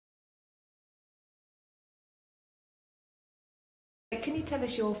can you tell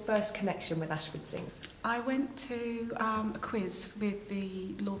us your first connection with Ashford Sings? I went to a quiz with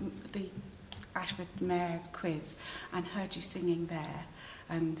the Ashford Mayor's quiz and heard you singing there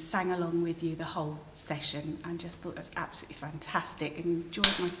and sang along with you the whole session and just thought it was absolutely fantastic and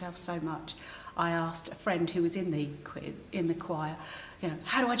enjoyed myself so much. I asked a friend who was in the quiz, in the choir, you know,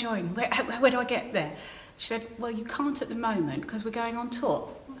 how do I join? Where do I get there? She said, well, you can't at the moment because we're going on tour.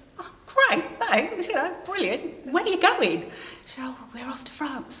 Oh, great, thanks, you know, brilliant. Where are you going? She said, oh, well, we're off to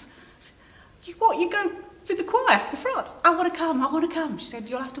France. I said, what, you go with the choir to France? I want to come. She said,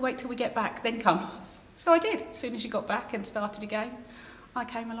 you'll have to wait till we get back, then come. So I did. As soon as she got back and started again, I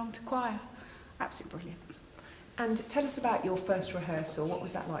came along to choir. Absolutely brilliant. And tell us about your first rehearsal. What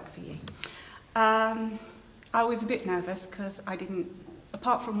was that like for you? I was a bit nervous because I didn't,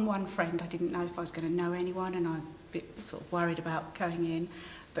 apart from one friend, I didn't know if I was going to know anyone and I was a bit sort of worried about going in.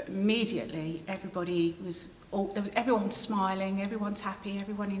 But immediately everybody was, everyone's smiling, everyone's happy,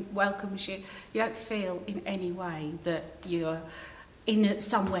 everyone welcomes you. You don't feel in any way that you're in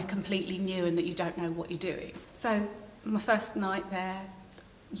somewhere completely new and that you don't know what you're doing. So my first night there,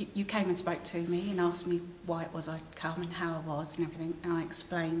 you came and spoke to me and asked me why it was I'd come and how I was and everything, and I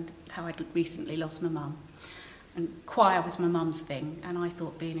explained how I'd recently lost my mum. And choir was my mum's thing, and I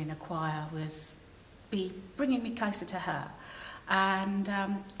thought being in a choir was bringing me closer to her. And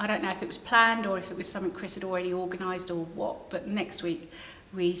I don't know if it was planned or if it was something Chris had already organised or what, but next week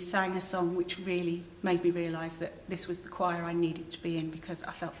we sang a song which really made me realise that this was the choir I needed to be in because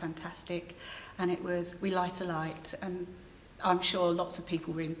I felt fantastic. And it was We Light a Light, and I'm sure lots of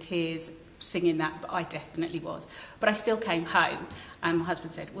people were in tears singing that, but I definitely was. But I still came home and my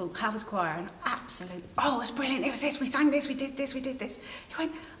husband said, well, how was choir? And absolutely, oh, it was brilliant, it was this, we sang this, we did this, we did this. He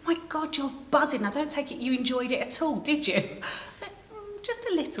went, my God, you're buzzing. I don't take it you enjoyed it at all, did you? I went, just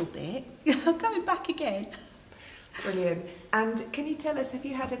a little bit. I'm going back again. Brilliant. And can you tell us, have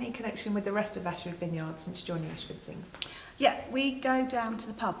you had any connection with the rest of Ashford Vineyard since joining Ashford Sings? Yeah, we go down to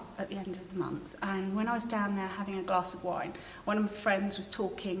the pub at the end of the month, and when I was down there having a glass of wine, one of my friends was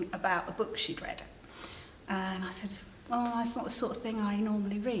talking about a book she'd read. And I said, oh, that's not the sort of thing I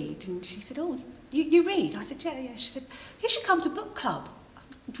normally read. And she said, oh, you read? I said, yeah. She said, you should come to book club.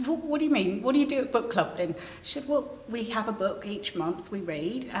 What do you mean? What do you do at book club then? She said, well, we have a book each month, we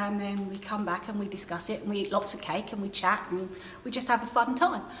read, and then we come back and we discuss it, and we eat lots of cake, and we chat, and we just have a fun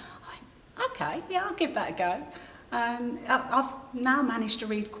time. I went, okay, yeah, I'll give that a go. And I've now managed to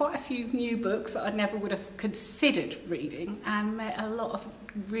read quite a few new books that I never would have considered reading, and met a lot of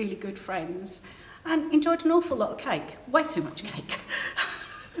really good friends, and enjoyed an awful lot of cake. Way too much cake.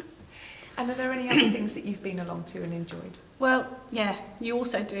 And are there any other things that you've been along to and enjoyed? Well, yeah, you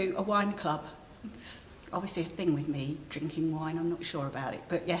also do a wine club. It's obviously a thing with me, drinking wine, I'm not sure about it.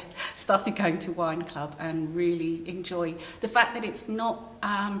 But yeah, started going to wine club and really enjoy the fact that it's not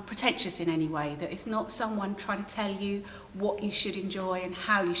pretentious in any way, that it's not someone trying to tell you what you should enjoy and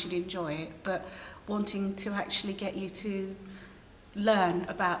how you should enjoy it, but wanting to actually get you to learn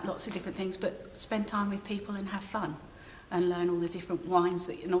about lots of different things, but spend time with people and have fun and learn all the different wines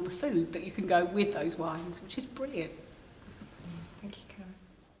and all the food that you can go with those wines, which is brilliant.